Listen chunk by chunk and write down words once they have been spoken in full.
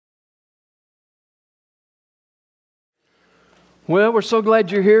Well, we're so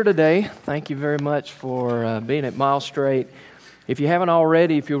glad you're here today. Thank you very much for being at Mile Straight. If you haven't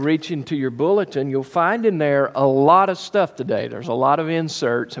already, if you'll reach into your bulletin, you'll find in there a lot of stuff today. There's a lot of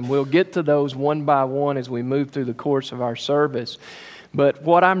inserts, and we'll get to those one by one as we move through the course of our service. But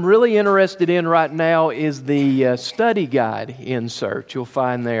what I'm really interested in right now is the study guide insert you'll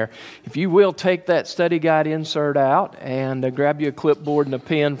find there. If you will take that study guide insert out and grab you a clipboard and a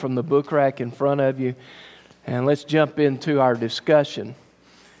pen from the book rack in front of you, and let's jump into our discussion.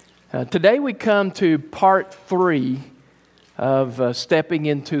 Today we come to part 3 of Stepping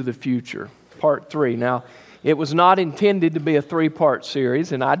into the Future. Part 3. Now, it was not intended to be a 3-part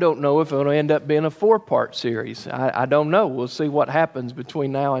series, and I don't know if it'll end up being a 4-part series. I don't know. We'll see what happens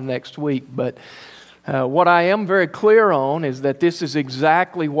between now and next week. But what I am very clear on is that this is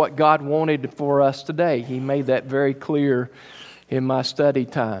exactly what God wanted for us today. He made that very clear in my study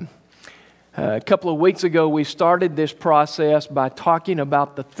time. A couple of weeks ago, we started this process by talking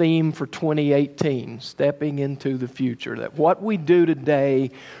about the theme for 2018, stepping into the future. That what we do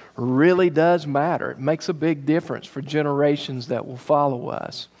today really does matter. It makes a big difference for generations that will follow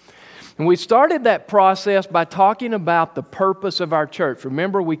us. And we started that process by talking about the purpose of our church.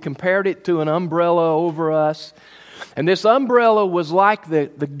 Remember, we compared it to an umbrella over us. And this umbrella was like the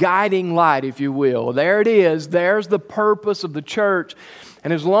guiding light, if you will. There it is. There's the purpose of the church.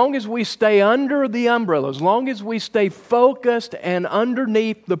 And as long as we stay under the umbrella, as long as we stay focused and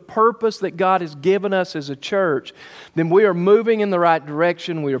underneath the purpose that God has given us as a church, then we are moving in the right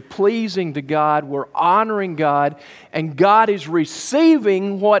direction. We are pleasing to God. We're honoring God. And God is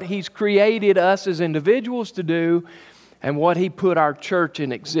receiving what He's created us as individuals to do and what He put our church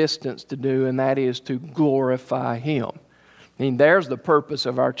in existence to do, and that is to glorify Him. I mean, there's the purpose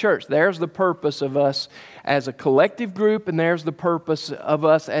of our church. There's the purpose of us as a collective group, and there's the purpose of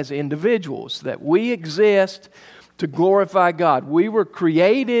us as individuals, that we exist to glorify God. We were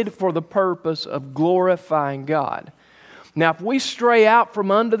created for the purpose of glorifying God. Now, if we stray out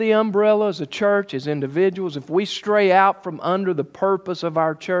from under the umbrella as a church, as individuals, if we stray out from under the purpose of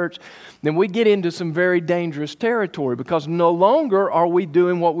our church, then we get into some very dangerous territory, because no longer are we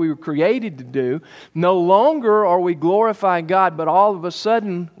doing what we were created to do. No longer are we glorifying God, but all of a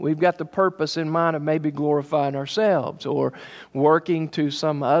sudden we've got the purpose in mind of maybe glorifying ourselves or working to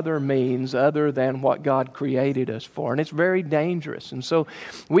some other means other than what God created us for. And it's very dangerous. And so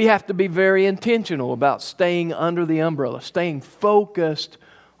we have to be very intentional about staying under the umbrella, staying focused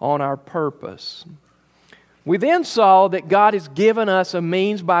on our purpose. We then saw that God has given us a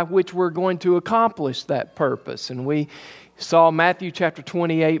means by which we're going to accomplish that purpose. And we saw Matthew chapter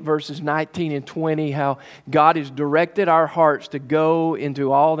 28, verses 19 and 20, how God has directed our hearts to go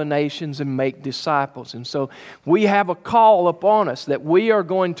into all the nations and make disciples. And so we have a call upon us that we are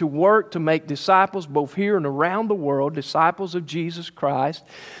going to work to make disciples both here and around the world, disciples of Jesus Christ,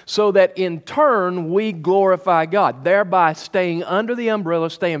 so that in turn we glorify God, thereby staying under the umbrella,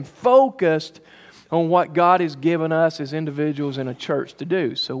 staying focused on what God has given us as individuals in a church to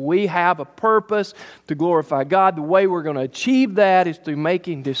do. So we have a purpose to glorify God. The way we're going to achieve that is through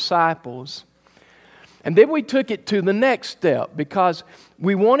making disciples. And then we took it to the next step, because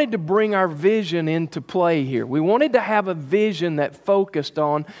we wanted to bring our vision into play here. We wanted to have a vision that focused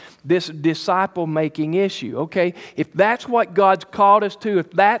on this disciple-making issue. Okay, if that's what God's called us to,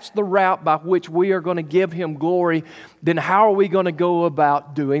 if that's the route by which we are going to give Him glory, then how are we going to go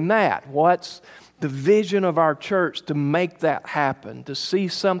about doing that? What's the vision of our church to make that happen, to see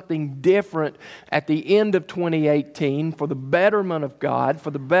something different at the end of 2018 for the betterment of God,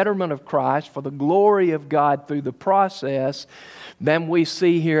 for the betterment of Christ, for the glory of God through the process than we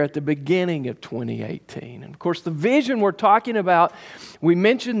see here at the beginning of 2018. And of course, the vision we're talking about, we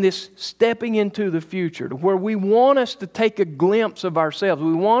mentioned this stepping into the future, to where we want us to take a glimpse of ourselves.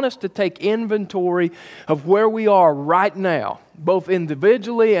 We want us to take inventory of where we are right now, both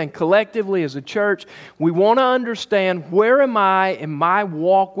individually and collectively as a church. We want to understand, where am I in my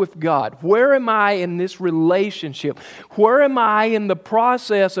walk with God? Where am I in this relationship? Where am I in the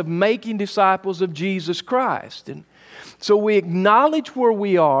process of making disciples of Jesus Christ? And so we acknowledge where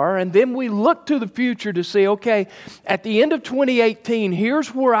we are, and then we look to the future to say, okay, at the end of 2018,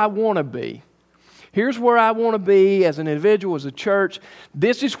 here's where I want to be. Here's where I want to be as an individual, as a church.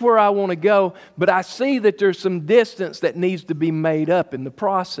 This is where I want to go. But I see that there's some distance that needs to be made up in the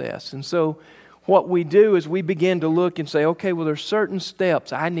process. And so what we do is we begin to look and say, okay, well, there's certain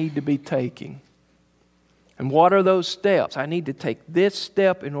steps I need to be taking. And what are those steps? I need to take this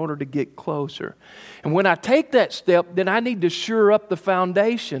step in order to get closer. And when I take that step, then I need to shore up the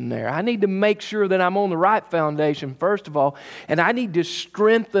foundation there. I need to make sure that I'm on the right foundation, first of all. And I need to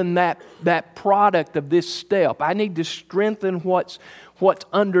strengthen that product of this step. I need to strengthen what's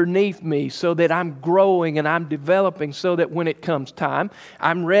underneath me so that I'm growing and I'm developing so that when it comes time,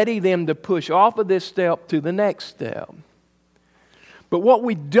 I'm ready then to push off of this step to the next step. But what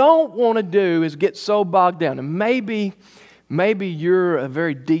we don't want to do is get so bogged down. And maybe you're a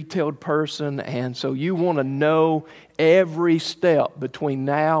very detailed person, and so you want to know every step between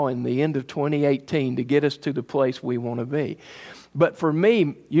now and the end of 2018 to get us to the place we want to be. But for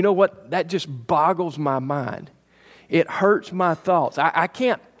me, you know what? That just boggles my mind. It hurts my thoughts. I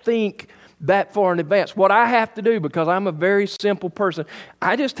can't think that far in advance. What I have to do, because I'm a very simple person,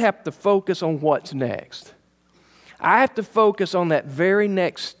 I just have to focus on what's next. I have to focus on that very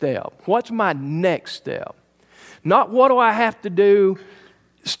next step. What's my next step? Not what do I have to do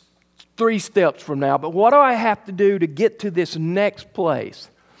 3 steps from now, but what do I have to do to get to this next place,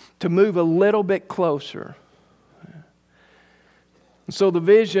 to move a little bit closer? And so the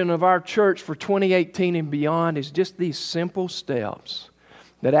vision of our church for 2018 and beyond is just these simple steps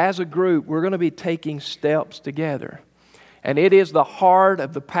that as a group we're going to be taking steps together. And it is the heart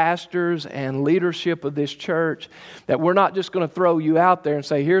of the pastors and leadership of this church that we're not just going to throw you out there and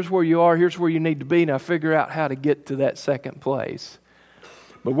say, here's where you are, here's where you need to be, now figure out how to get to that second place.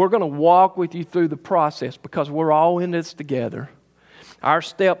 But we're going to walk with you through the process because we're all in this together. Our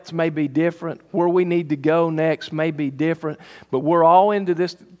steps may be different. Where we need to go next may be different. But we're all into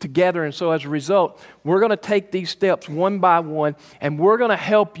this together. And so as a result, we're going to take these steps one by one. And we're going to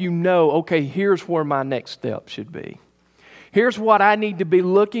help you know, okay, here's where my next step should be. Here's what I need to be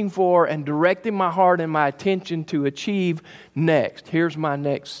looking for and directing my heart and my attention to achieve next. Here's my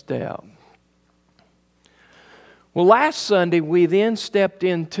next step. Well, last Sunday, we then stepped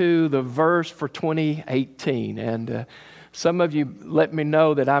into the verse for 2018. And some of you let me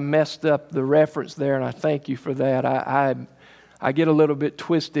know that I messed up the reference there, and I thank you for that. I get a little bit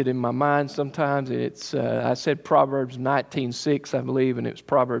twisted in my mind sometimes. It's I said Proverbs 19:6, I believe, and it was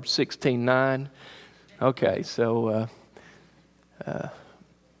Proverbs 16:9. Okay, so...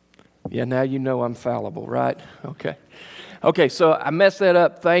 yeah, now you know I'm fallible, right? Okay, so I messed that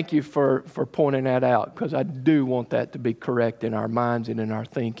up. Thank you for pointing that out, because I do want that to be correct in our minds and in our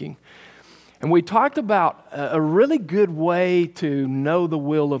thinking. And we talked about a really good way to know the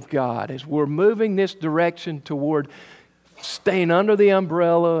will of God as we're moving this direction toward staying under the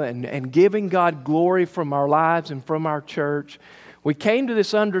umbrella and giving God glory from our lives and from our church. We came to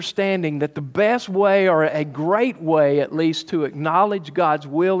this understanding that the best way, or a great way at least, to acknowledge God's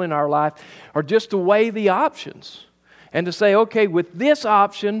will in our life are just to weigh the options and to say, okay, with this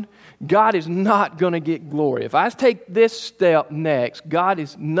option, God is not going to get glory. If I take this step next, God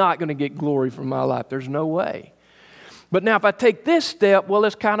is not going to get glory from my life. There's no way. But now if I take this step, well,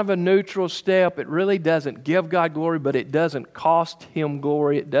 it's kind of a neutral step. It really doesn't give God glory, but it doesn't cost Him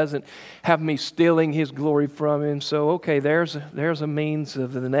glory. It doesn't have me stealing His glory from Him. So, okay, there's a means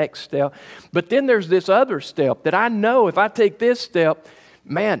of the next step. But then there's this other step that I know if I take this step,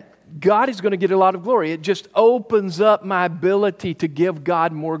 man, God is going to get a lot of glory. It just opens up my ability to give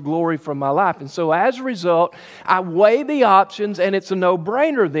God more glory from my life. And so as a result, I weigh the options, and it's a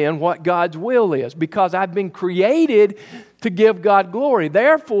no-brainer then what God's will is, because I've been created to give God glory.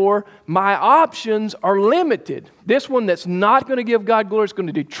 Therefore, my options are limited. This one that's not going to give God glory is going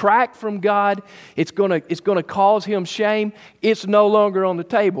to detract from God. It's going to cause Him shame. It's no longer on the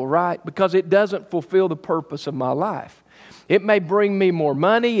table, right? Because it doesn't fulfill the purpose of my life. It may bring me more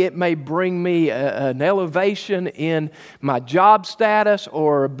money. It may bring me an elevation in my job status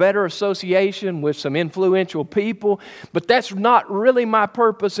or a better association with some influential people. But that's not really my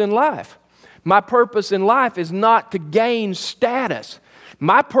purpose in life. My purpose in life is not to gain status.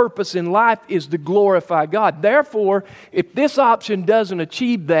 My purpose in life is to glorify God. Therefore, if this option doesn't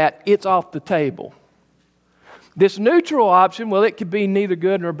achieve that, it's off the table. This neutral option, well, it could be neither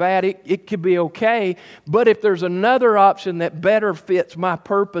good nor bad. It could be okay. But if there's another option that better fits my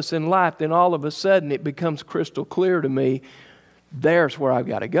purpose in life, then all of a sudden it becomes crystal clear to me, there's where I've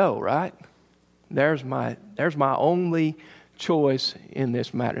got to go, right? There's my only choice in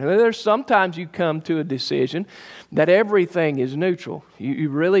this matter. Now, there's sometimes you come to a decision that everything is neutral. You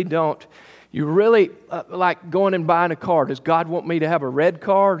really don't. You really, like going and buying a car. Does God want me to have a red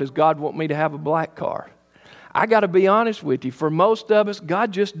car? Or does God want me to have a black car? I got to be honest with you. For most of us,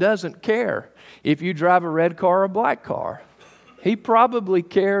 God just doesn't care if you drive a red car or a black car. He probably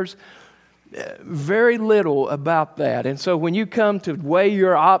cares very little about that. And so when you come to weigh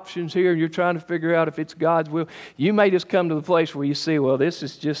your options here and you're trying to figure out if it's God's will, you may just come to the place where you see, well, this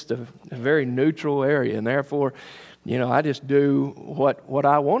is just a very neutral area, and therefore, I just do what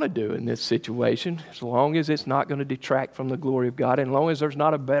I want to do in this situation, as long as it's not going to detract from the glory of God, and as long as there's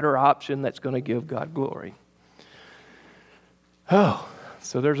not a better option that's going to give God glory. Oh,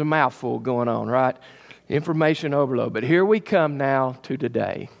 so there's a mouthful going on, right? Information overload. But here we come now to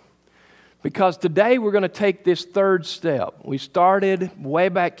today. Because today we're going to take this third step. We started way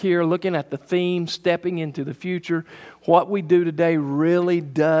back here looking at the theme, stepping into the future. What we do today really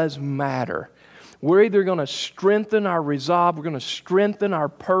does matter. We're either going to strengthen our resolve, we're going to strengthen our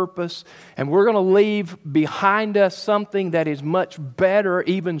purpose, and we're going to leave behind us something that is much better,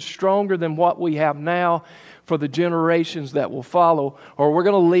 even stronger than what we have now for the generations that will follow, or we're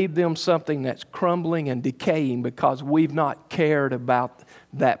going to leave them something that's crumbling and decaying because we've not cared about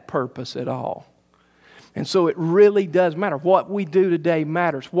that purpose at all. And so it really does matter. What we do today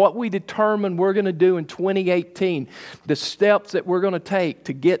matters. What we determine we're going to do in 2018, the steps that we're going to take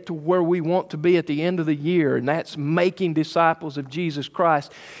to get to where we want to be at the end of the year, and that's making disciples of Jesus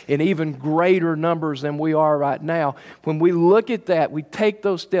Christ in even greater numbers than we are right now. When we look at that, we take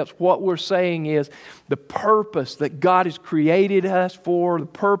those steps. What we're saying is the purpose that God has created us for, the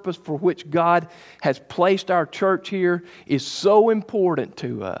purpose for which God has placed our church here is so important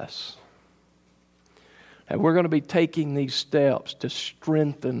to us. And we're going to be taking these steps to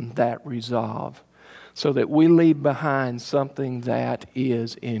strengthen that resolve so that we leave behind something that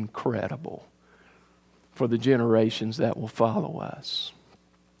is incredible for the generations that will follow us.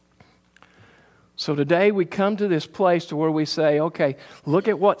 So today we come to this place to where we say, okay, look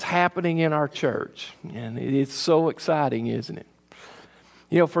at what's happening in our church. And it's so exciting, isn't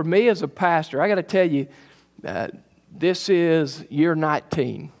it? For me as a pastor, I got to tell you, this is year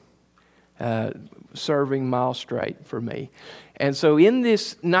 19. Serving Mile Straight for me. And so in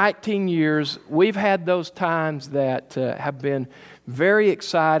this 19 years, we've had those times that have been very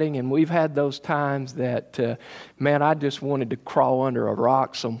exciting, and we've had those times that, I just wanted to crawl under a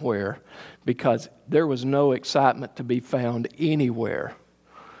rock somewhere because there was no excitement to be found anywhere.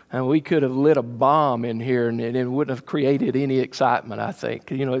 And we could have lit a bomb in here and it wouldn't have created any excitement, I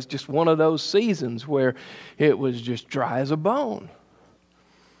think. It's just one of those seasons where it was just dry as a bone.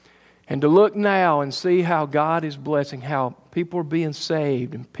 And to look now and see how God is blessing, how people are being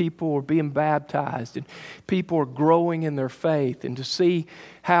saved and people are being baptized and people are growing in their faith, and to see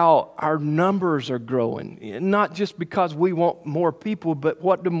how our numbers are growing, not just because we want more people, but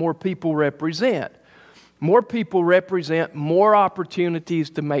what do more people represent? More people represent more opportunities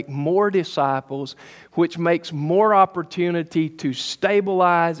to make more disciples, which makes more opportunity to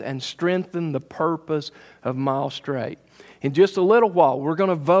stabilize and strengthen the purpose of Mile Straight. In just a little while, we're going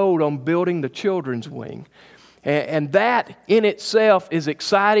to vote on building the children's wing. And that in itself is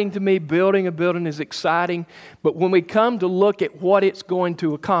exciting to me. Building a building is exciting. But when we come to look at what it's going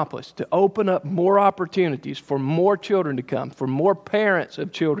to accomplish, to open up more opportunities for more children to come, for more parents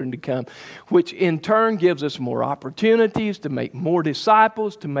of children to come, which in turn gives us more opportunities to make more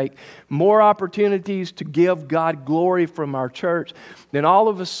disciples, to make more opportunities to give God glory from our church, then all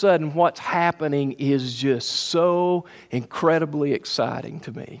of a sudden what's happening is just so incredibly exciting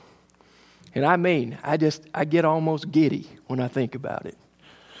to me. And I get almost giddy when I think about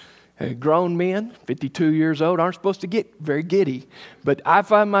it. Grown men, 52 years old, aren't supposed to get very giddy. But I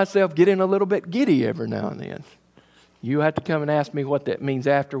find myself getting a little bit giddy every now and then. You have to come and ask me what that means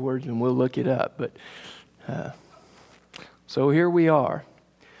afterwards, and we'll look it up. But so here we are.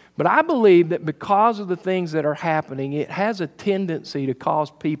 But I believe that because of the things that are happening, it has a tendency to cause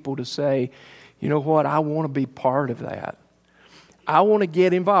people to say, you know what, I want to be part of that. I want to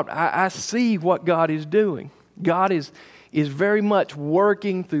get involved. I see what God is doing. God is very much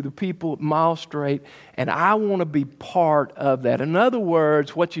working through the people at Mile Straight, and I want to be part of that. In other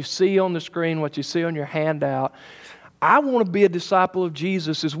words, what you see on the screen, what you see on your handout, I want to be a disciple of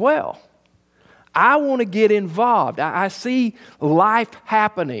Jesus as well. I want to get involved. I see life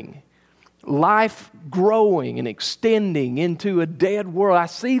happening, life growing and extending into a dead world. I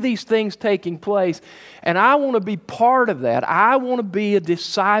see these things taking place, and I want to be part of that. I want to be a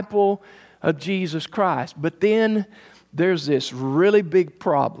disciple of Jesus Christ. But then there's this really big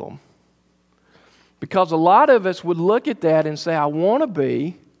problem, because a lot of us would look at that and say, I want to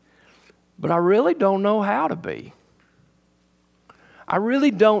be, but I really don't know how to be. I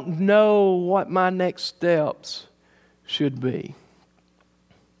really don't know what my next steps should be.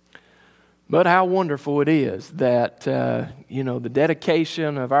 But how wonderful it is that, the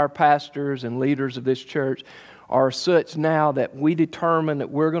dedication of our pastors and leaders of this church are such now that we determine that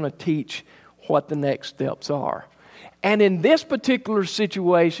we're going to teach what the next steps are. And in this particular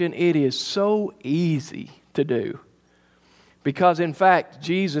situation, it is so easy to do. Because in fact,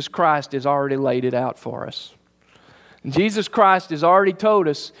 Jesus Christ has already laid it out for us. Jesus Christ has already told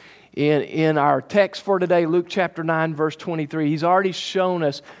us in our text for today, Luke chapter 9, verse 23, He's already shown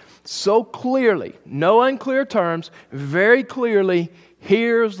us so clearly, no unclear terms, very clearly,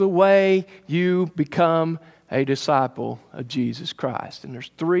 here's the way you become a disciple of Jesus Christ. And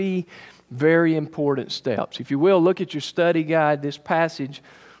there's 3 very important steps. If you will, look at your study guide. This passage,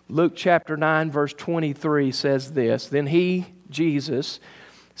 Luke chapter 9, verse 23 says this, Then He, Jesus,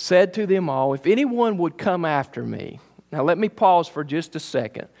 said to them all, If anyone would come after me. Now let me pause for just a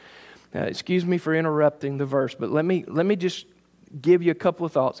second. Now, excuse me for interrupting the verse, but let me just give you a couple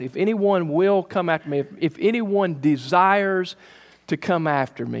of thoughts. If anyone will come after me, if anyone desires to come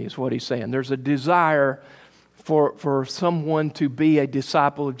after me, is what he's saying. There's a desire for someone to be a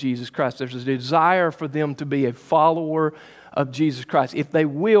disciple of Jesus Christ. There's a desire for them to be a follower of Jesus Christ. If they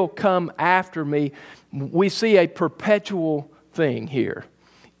will come after me, we see a perpetual thing here.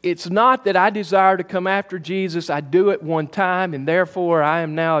 It's not that I desire to come after Jesus, I do it one time, and therefore I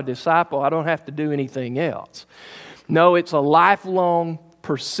am now a disciple. I don't have to do anything else. No, it's a lifelong,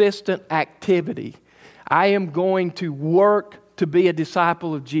 persistent activity. I am going to work to be a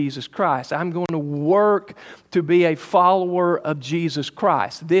disciple of Jesus Christ. I'm going to work to be a follower of Jesus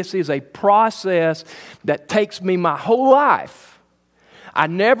Christ. This is a process that takes me my whole life. I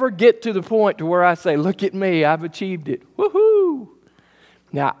never get to the point to where I say, look at me, I've achieved it. Woohoo!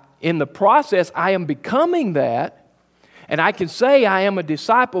 Now, in the process, I am becoming that, and I can say I am a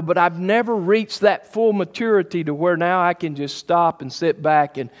disciple, but I've never reached that full maturity to where now I can just stop and sit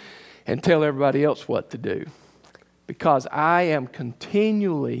back and tell everybody else what to do. Because I am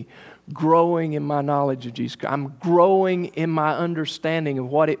continually growing in my knowledge of Jesus Christ. I'm growing in my understanding of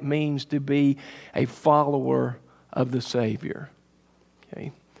what it means to be a follower of the Savior.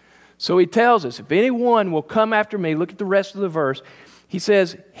 Okay? So he tells us, if anyone will come after me, look at the rest of the verse. He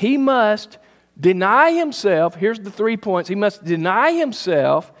says, he must deny himself. Here's the 3 points. He must deny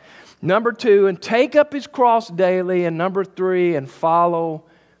himself. Number 2, and take up his cross daily. And number 3, and follow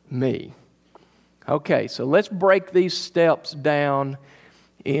me. Okay, so let's break these steps down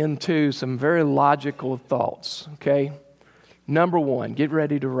into some very logical thoughts. Okay? Number 1, get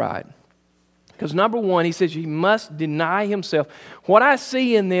ready to write. Because number 1, he says, he must deny himself. What I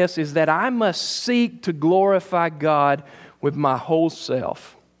see in this is that I must seek to glorify God with my whole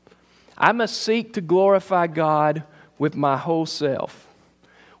self. I must seek to glorify God with my whole self.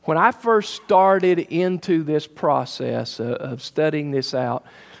 When I first started into this process of studying this out,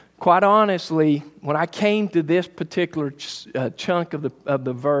 quite honestly, when I came to this particular chunk of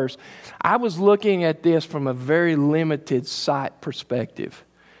the verse, I was looking at this from a very limited sight perspective.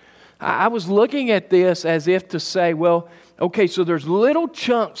 I was looking at this as if to say, well, okay, so there's little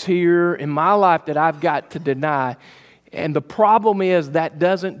chunks here in my life that I've got to deny. And the problem is that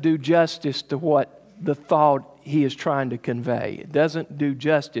doesn't do justice to what the thought he is trying to convey. It doesn't do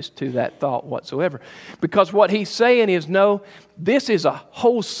justice to that thought whatsoever. Because what he's saying is, no, this is a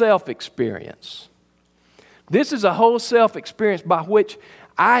whole self experience. This is a whole self experience by which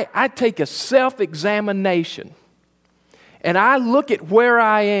I take a self-examination. And I look at where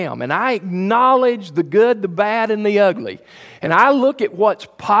I am, and I acknowledge the good, the bad, and the ugly. And I look at what's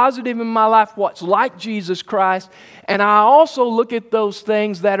positive in my life, what's like Jesus Christ, and I also look at those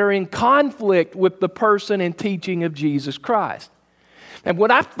things that are in conflict with the person and teaching of Jesus Christ. And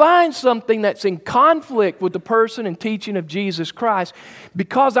when I find something that's in conflict with the person and teaching of Jesus Christ,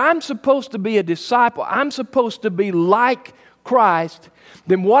 because I'm supposed to be a disciple, I'm supposed to be like Christ,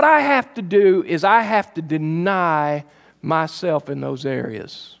 then what I have to do is I have to deny myself in those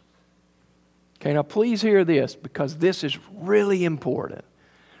areas. Okay, now please hear this, because this is really important.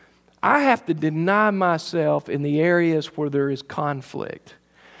 I have to deny myself in the areas where there is conflict.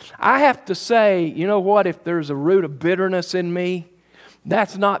 I have to say, you know what, if there's a root of bitterness in me,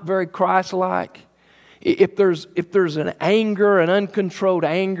 that's not very Christ-like. If there's an anger, an uncontrolled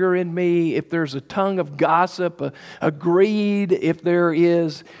anger in me, if there's a tongue of gossip, a greed, if there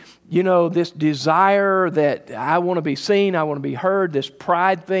is, this desire that I want to be seen, I want to be heard, this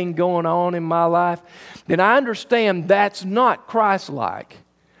pride thing going on in my life, then I understand that's not Christ-like.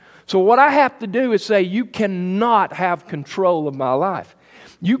 So what I have to do is say, you cannot have control of my life.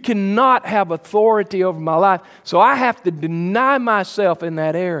 You cannot have authority over my life. So I have to deny myself in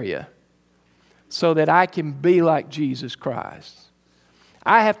that area so that I can be like Jesus Christ.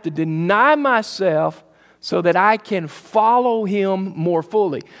 I have to deny myself so that I can follow Him more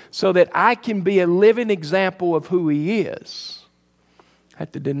fully, so that I can be a living example of who He is.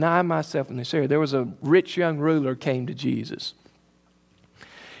 have to deny myself in this area. There was a rich young ruler came to Jesus.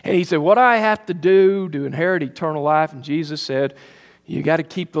 And he said, what do I have to do to inherit eternal life? And Jesus said, you got to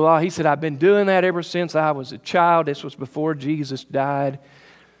keep the law. He said, I've been doing that ever since I was a child. This was before Jesus died.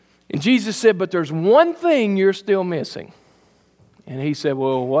 And Jesus said, but there's one thing you're still missing. And he said,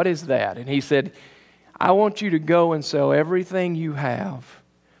 well, what is that? And he said, I want you to go and sell everything you have,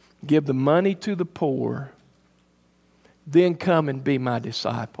 give the money to the poor, then come and be my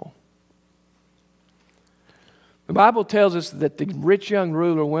disciple. The Bible tells us that the rich young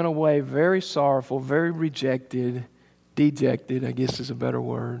ruler went away very sorrowful, very dejected, I guess is a better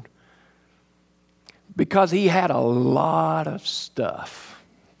word, because he had a lot of stuff.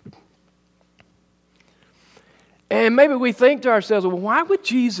 And maybe we think to ourselves, well, why would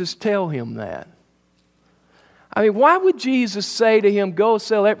Jesus tell him that? I mean, why would Jesus say to him, go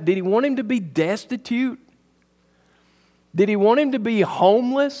sell everything? Did he want him to be destitute? Did he want him to be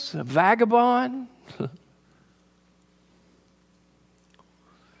homeless, a vagabond?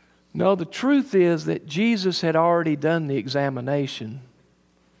 No, the truth is that Jesus had already done the examination.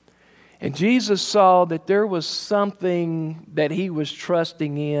 And Jesus saw that there was something that he was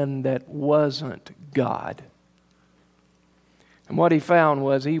trusting in that wasn't God. And what he found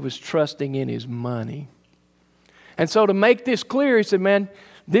was he was trusting in his money. And so to make this clear, he said, man,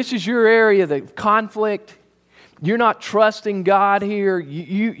 this is your area, the conflict. You're not trusting God here.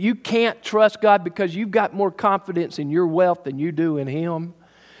 You can't trust God because you've got more confidence in your wealth than you do in Him.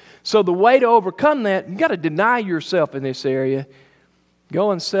 So the way to overcome that, you've got to deny yourself in this area. Go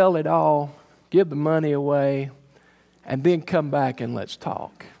and sell it all, give the money away, and then come back and let's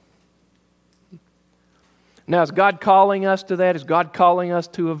talk. Now, is God calling us to that? Is God calling us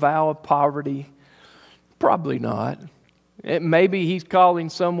to a vow of poverty? Probably not. Maybe He's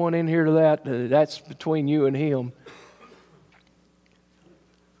calling someone in here to that. That's between you and Him.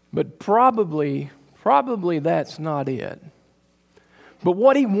 But probably that's not it. But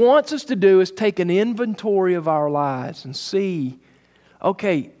what He wants us to do is take an inventory of our lives and see,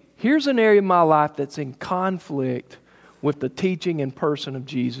 okay, here's an area of my life that's in conflict with the teaching and person of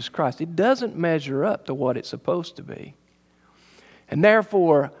Jesus Christ. It doesn't measure up to what it's supposed to be. And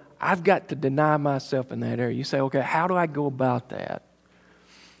therefore, I've got to deny myself in that area. You say, okay, how do I go about that?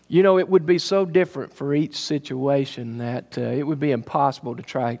 You know, it would be so different for each situation that it would be impossible to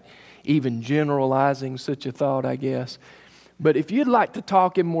try even generalizing such a thought, I guess. But if you'd like to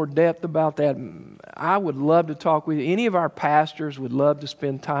talk in more depth about that, I would love to talk with you. Any of our pastors would love to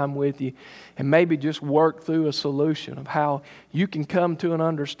spend time with you and maybe just work through a solution of how you can come to an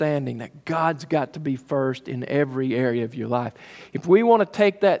understanding that God's got to be first in every area of your life. If we want to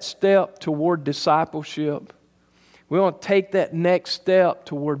take that step toward discipleship, we want to take that next step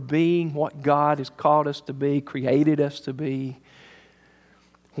toward being what God has called us to be, created us to be,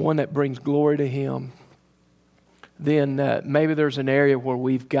 one that brings glory to Him, then maybe there's an area where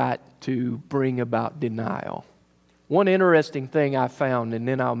we've got to bring about denial. One interesting thing I found, and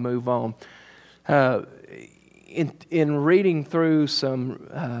then I'll move on. In reading through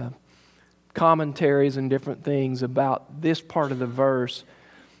some commentaries and different things about this part of the verse,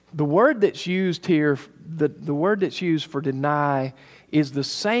 the word that's used here, the word that's used for deny, is the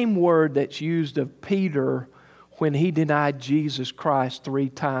same word that's used of Peter when he denied Jesus Christ 3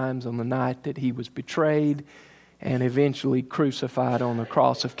 times on the night that he was betrayed and eventually crucified on the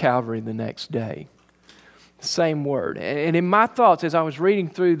cross of Calvary the next day. Same word. And in my thoughts, as I was reading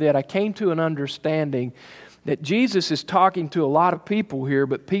through that, I came to an understanding that Jesus is talking to a lot of people here,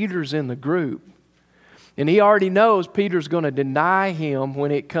 but Peter's in the group. And he already knows Peter's going to deny him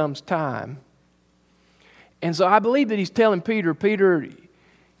when it comes time. And so I believe that he's telling Peter,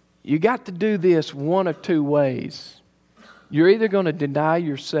 you got to do this one of 2 ways. You're either going to deny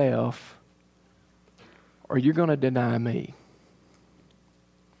yourself or you're going to deny me.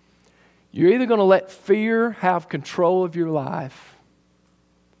 You're either going to let fear have control of your life,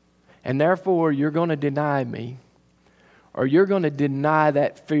 and therefore you're going to deny me, or you're going to deny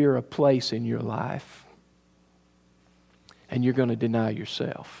that fear a place in your life, and you're going to deny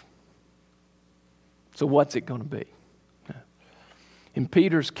yourself. So what's it going to be? In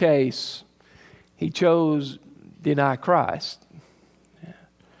Peter's case, he chose deny Christ.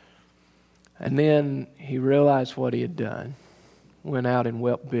 And then he realized what he had done. Went out and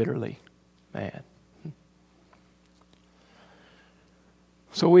wept bitterly. Man.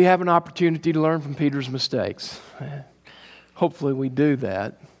 So we have an opportunity to learn from Peter's mistakes. Hopefully we do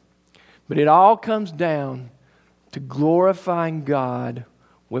that. But it all comes down to glorifying God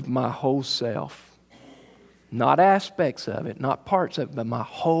with my whole self. Not aspects of it, not parts of it, but my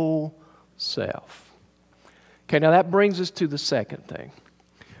whole self. Okay, now that brings us to the second thing.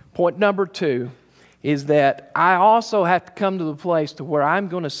 Point number 2 is that I also have to come to the place to where I'm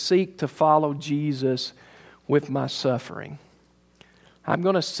going to seek to follow Jesus with my suffering. I'm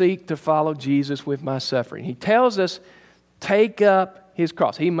going to seek to follow Jesus with my suffering. He tells us, take up His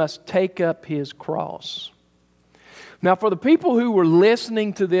cross. He must take up His cross. Now, for the people who were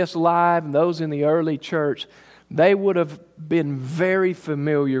listening to this live, and those in the early church, they would have been very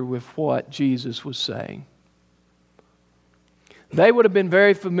familiar with what Jesus was saying. They would have been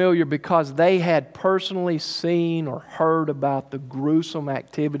very familiar because they had personally seen or heard about the gruesome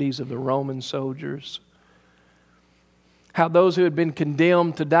activities of the Roman soldiers. How those who had been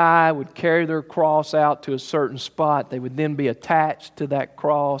condemned to die would carry their cross out to a certain spot. They would then be attached to that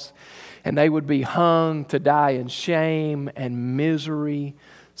cross, and they would be hung to die in shame and misery,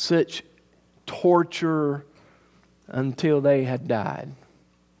 such torture until they had died.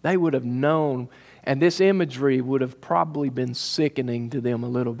 They would have known, and this imagery would have probably been sickening to them a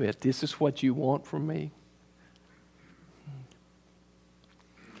little bit. This is what you want from me?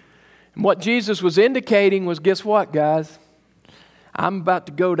 And what Jesus was indicating was, guess what, guys? I'm about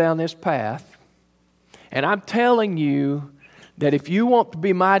to go down this path, and I'm telling you that if you want to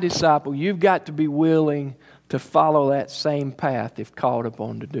be my disciple, you've got to be willing to follow that same path if called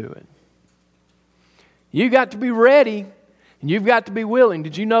upon to do it. You've got to be ready, and you've got to be willing.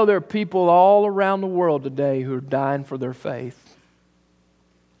 Did you know there are people all around the world today who are dying for their faith?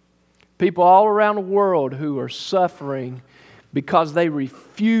 People all around the world who are suffering because they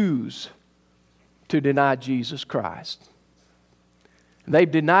refuse to deny Jesus Christ. They've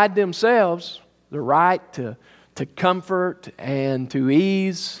denied themselves the right to comfort and to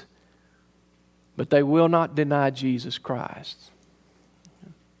ease, but they will not deny Jesus Christ.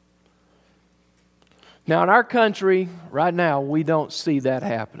 Now, in our country, right now, we don't see that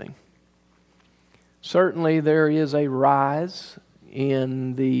happening. Certainly, there is a rise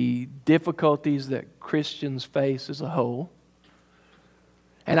in the difficulties that Christians face as a whole.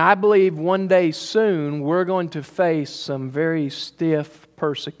 And I believe one day soon we're going to face some very stiff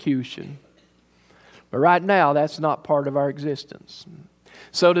persecution. But right now, that's not part of our existence.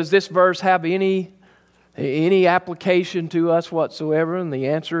 So does this verse have any application to us whatsoever? And the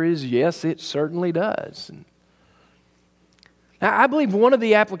answer is yes, it certainly does. Now, I believe one of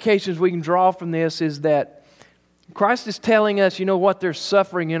the applications we can draw from this is that Christ is telling us, you know what, there's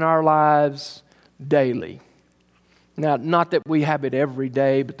suffering in our lives daily. Now, not that we have it every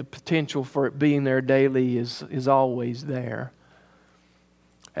day, but the potential for it being there daily is always there.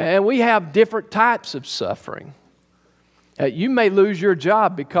 And we have different types of suffering. You may lose your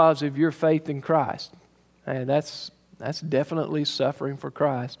job because of your faith in Christ. And that's definitely suffering for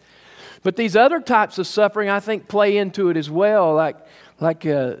Christ. But these other types of suffering, I think, play into it as well, like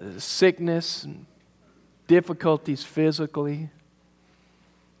sickness, difficulties physically,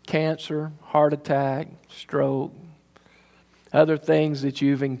 cancer, heart attack, stroke, other things that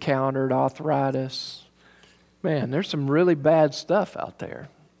you've encountered, arthritis. Man, there's some really bad stuff out there.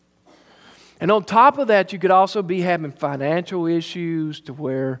 And on top of that, you could also be having financial issues to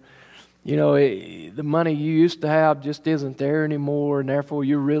where, you know, the money you used to have just isn't there anymore, and therefore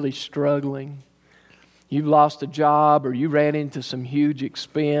you're really struggling. You've lost a job, or you ran into some huge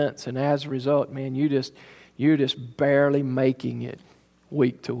expense, and as a result, man, you're just barely making it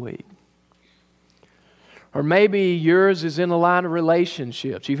week to week. Or maybe yours is in the line of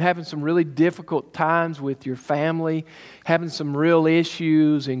relationships. You're having some really difficult times with your family, having some real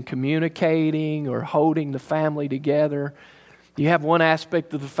issues in communicating or holding the family together. You have one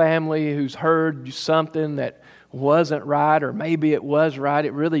aspect of the family who's heard something that wasn't right, or maybe it was right.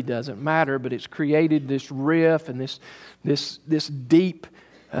 It really doesn't matter, but it's created this rift and this deep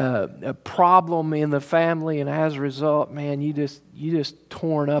problem in the family, and as a result, man, you just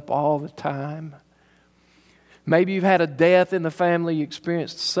torn up all the time. Maybe you've had a death in the family, you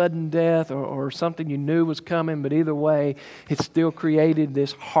experienced sudden death or something you knew was coming, but either way, it's still created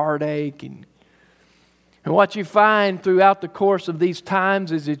this heartache. And what you find throughout the course of these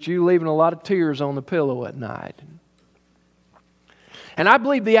times is that you're leaving a lot of tears on the pillow at night. And I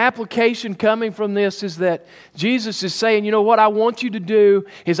believe the application coming from this is that Jesus is saying, you know what I want you to do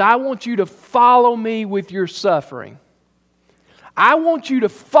is I want you to follow me with your suffering. I want you to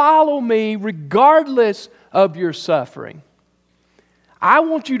follow me regardless of your suffering. I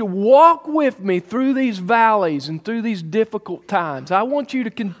want you to walk with me through these valleys and through these difficult times. I want you to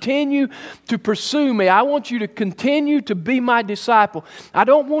continue to pursue me. I want you to continue to be my disciple. I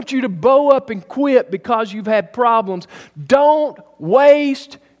don't want you to bow up and quit because you've had problems. Don't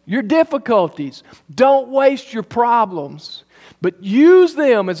waste your difficulties. Don't waste your problems. But use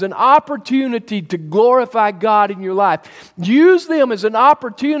them as an opportunity to glorify God in your life. Use them as an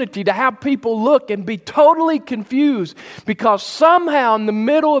opportunity to have people look and be totally confused, because somehow in the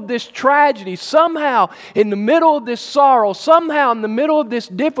middle of this tragedy, somehow in the middle of this sorrow, somehow in the middle of this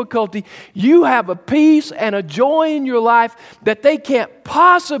difficulty, you have a peace and a joy in your life that they can't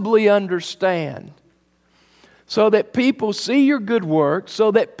possibly understand. So that people see your good work,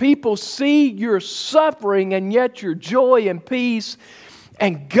 so that people see your suffering and yet your joy and peace,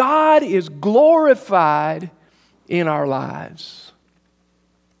 and God is glorified in our lives.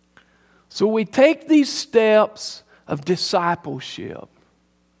 So we take these steps of discipleship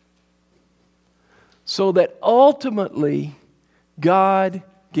so that ultimately God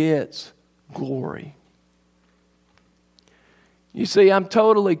gets glory. You see, I'm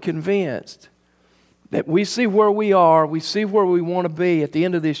totally convinced that we see where we are, we see where we want to be at the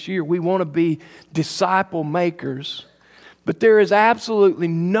end of this year. We want to be disciple makers. But there is absolutely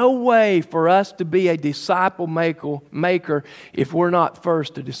no way for us to be a disciple maker if we're not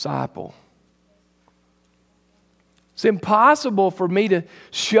first a disciple. It's impossible for me to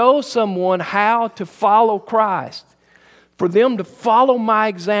show someone how to follow Christ, for them to follow my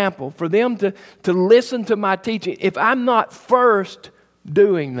example, for them to listen to my teaching, if I'm not first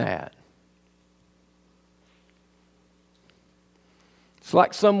doing that. It's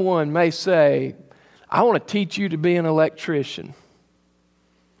like someone may say, I want to teach you to be an electrician.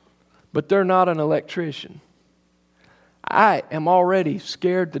 But they're not an electrician. I am already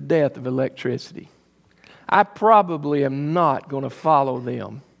scared to death of electricity. I probably am not going to follow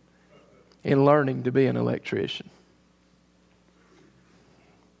them in learning to be an electrician.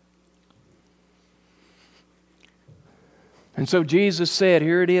 And so Jesus said,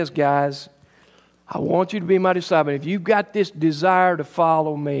 here it is, guys. I want you to be my disciple. If you've got this desire to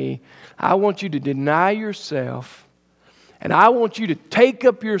follow me, I want you to deny yourself, and I want you to take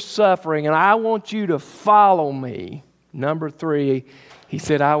up your suffering, and I want you to follow me. Number 3, he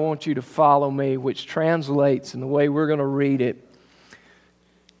said, I want you to follow me, which translates in the way we're going to read it.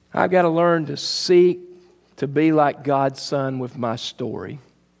 I've got to learn to seek to be like God's Son with my story.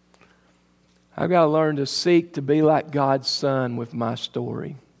 I've got to learn to seek to be like God's Son with my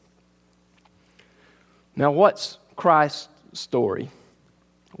story. Now, what's Christ's story?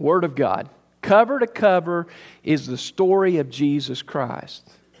 Word of God. Cover to cover is the story of Jesus Christ.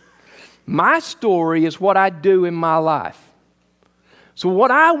 My story is what I do in my life. So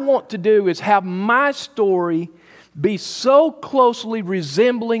what I want to do is have my story be so closely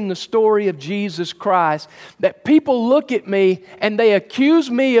resembling the story of Jesus Christ that people look at me and they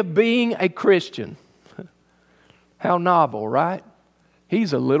accuse me of being a Christian. How novel, right?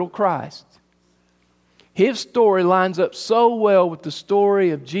 He's a little Christ. His story lines up so well with the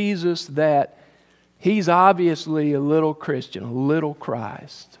story of Jesus that he's obviously a little Christian, a little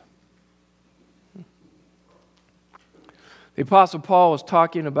Christ. The Apostle Paul was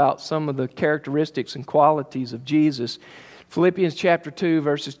talking about some of the characteristics and qualities of Jesus. Philippians chapter 2,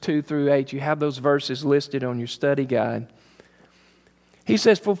 verses 2 through 8. You have those verses listed on your study guide. He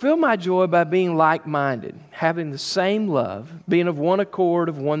says, fulfill my joy by being like-minded, having the same love, being of one accord,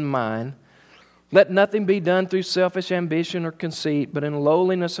 of one mind. Let nothing be done through selfish ambition or conceit, but in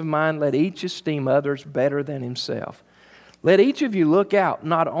lowliness of mind let each esteem others better than himself. Let each of you look out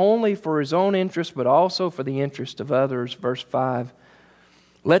not only for his own interest, but also for the interest of others. Verse 5.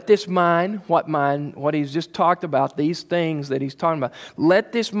 Let this mind, what he's just talked about, these things that he's talking about,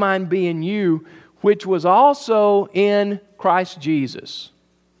 let this mind be in you, which was also in Christ Jesus.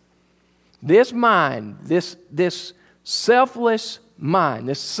 This mind, this selfless mind,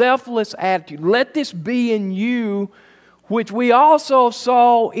 this selfless attitude, let this be in you, which we also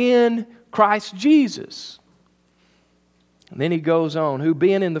saw in Christ Jesus. And then he goes on, who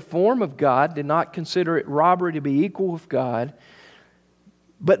being in the form of God did not consider it robbery to be equal with God,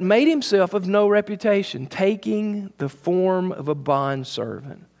 but made himself of no reputation, taking the form of a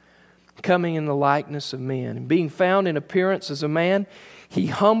bondservant, coming in the likeness of men. And being found in appearance as a man, he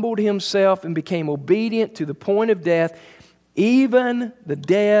humbled himself and became obedient to the point of death, even the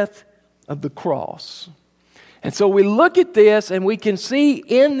death of the cross. And so we look at this and we can see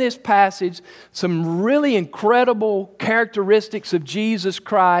in this passage some really incredible characteristics of Jesus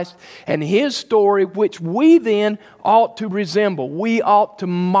Christ and His story, which we then ought to resemble. We ought to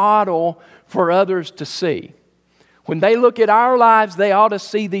model for others to see. When they look at our lives, they ought to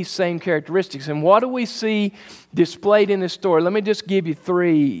see these same characteristics. And what do we see displayed in this story? Let me just give you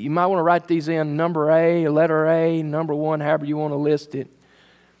 3. You might want to write these in. Number A, letter A, number 1, however you want to list it.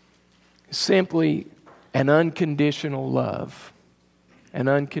 Simply an unconditional love. An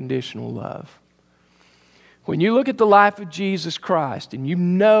unconditional love. When you look at the life of Jesus Christ and you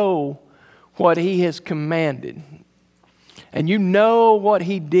know what He has commanded and you know what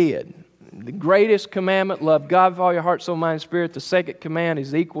He did, the greatest commandment, love God with all your heart, soul, mind, and spirit. The second command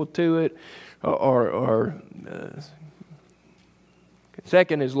is equal to it,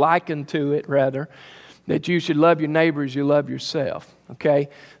 second is likened to it, rather, that you should love your neighbor as you love yourself. Okay?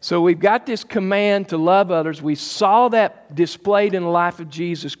 So we've got this command to love others. We saw that displayed in the life of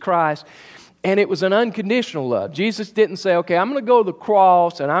Jesus Christ. And it was an unconditional love. Jesus didn't say, okay, I'm going to go to the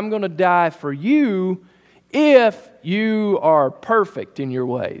cross and I'm going to die for you if you are perfect in your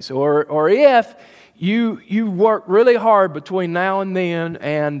ways. Or if you work really hard between now and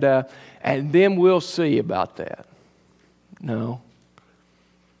then we'll see about that. No.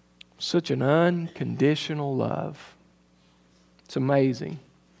 Such an unconditional love. It's amazing.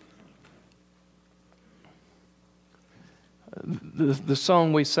 The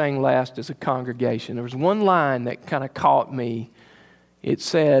song we sang last as a congregation, there was one line that kind of caught me. It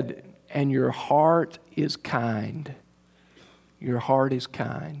said, and your heart is kind. Your heart is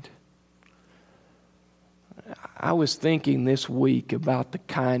kind. I was thinking this week about the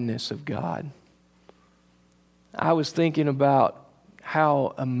kindness of God. I was thinking about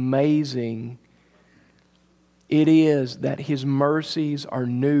how amazing it is that His mercies are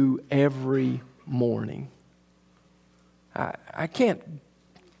new every morning. I can't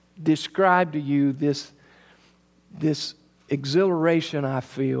describe to you this exhilaration I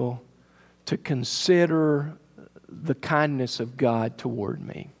feel to consider the kindness of God toward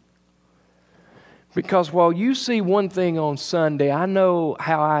me. Because while you see one thing on Sunday, I know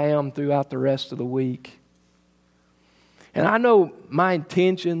how I am throughout the rest of the week. And I know my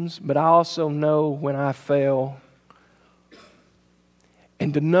intentions, but I also know when I fail.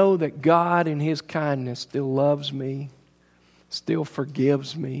 And to know that God in His kindness still loves me, still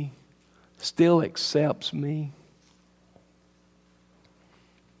forgives me, still accepts me.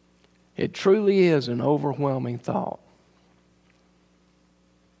 It truly is an overwhelming thought.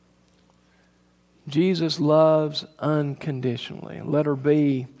 Jesus loves unconditionally. Letter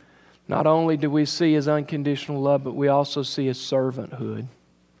B, not only do we see His unconditional love, but we also see His servanthood.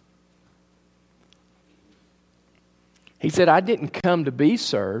 He said, I didn't come to be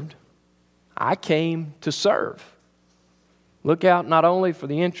served. I came to serve. Look out not only for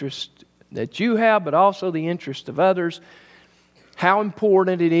the interest that you have, but also the interest of others. How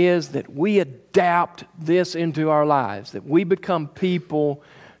important it is that we adapt this into our lives, that we become people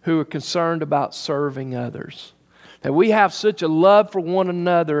who are concerned about serving others. That we have such a love for one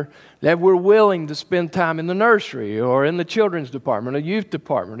another that we're willing to spend time in the nursery or in the children's department, or youth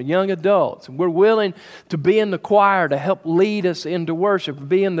department, or young adults. We're willing to be in the choir to help lead us into worship,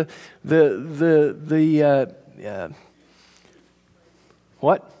 be in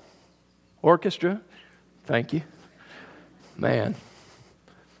what? Orchestra? Thank you. Man.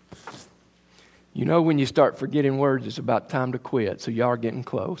 You know when you start forgetting words, it's about time to quit, so y'all are getting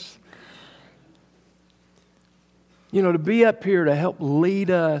close. You know, to be up here to help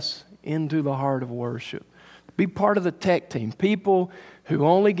lead us into the heart of worship. Be part of the tech team. People who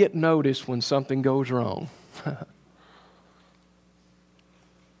only get noticed when something goes wrong. To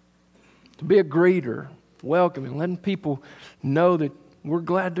be a greeter, welcoming, letting people know that we're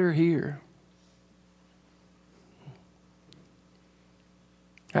glad they're here.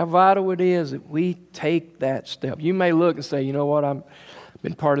 How vital it is that we take that step. You may look and say, you know what, I've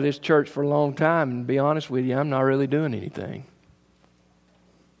been part of this church for a long time, and to be honest with you, I'm not really doing anything.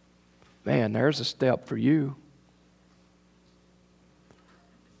 Man, there's a step for you.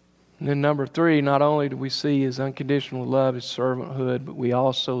 And then number 3, not only do we see His unconditional love, His servanthood, but we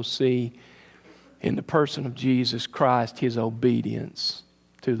also see in the person of Jesus Christ His obedience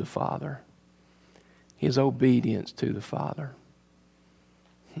to the Father. His obedience to the Father.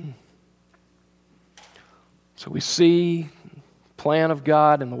 So we see the plan of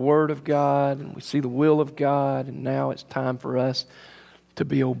God and the Word of God, and we see the will of God, and now it's time for us to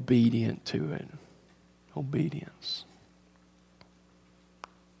be obedient to it. Obedience.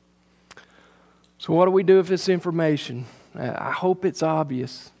 So what do we do with this information? I hope it's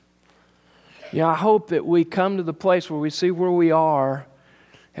obvious. I hope that we come to the place where we see where we are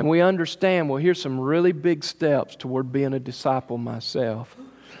and we understand, well, here's some really big steps toward being a disciple myself,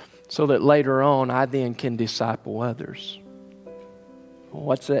 so that later on I then can disciple others. Well,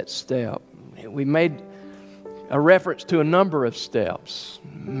 what's that step? We made a reference to a number of steps.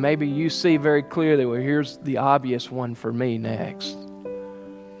 Maybe you see very clearly, well, here's the obvious one for me next.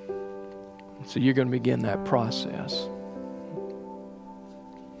 So you're going to begin that process.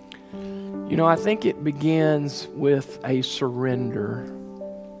 I think it begins with a surrender.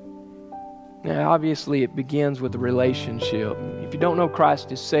 Now, obviously, it begins with a relationship. If you don't know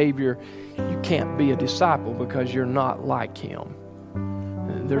Christ as Savior, you can't be a disciple because you're not like Him.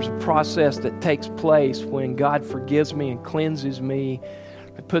 There's a process that takes place when God forgives me and cleanses me,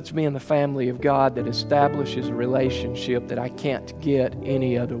 that puts me in the family of God, that establishes a relationship that I can't get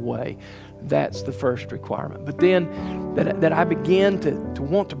any other way. That's the first requirement. But then that I begin to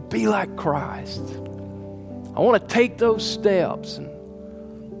want to be like Christ. I want to take those steps, and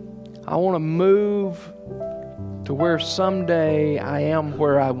I want to move to where someday I am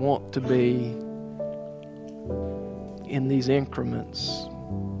where I want to be in these increments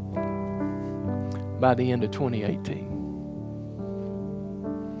by the end of 2018.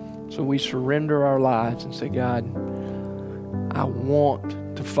 So we surrender our lives and say, God, I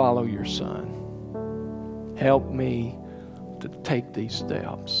want to follow your Son. Help me to take these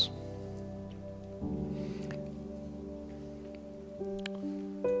steps.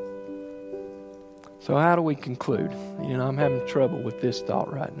 So how do we conclude? I'm having trouble with this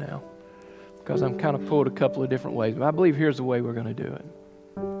thought right now because I'm kind of pulled a couple of different ways. But I believe here's the way we're going to do it.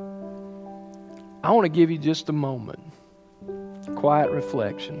 I want to give you just a moment, quiet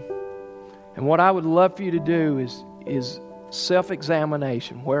reflection. And what I would love for you to do is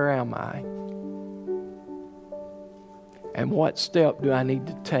self-examination. Where am I? And what step do I need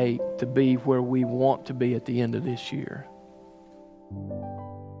to take to be where we want to be at the end of this year?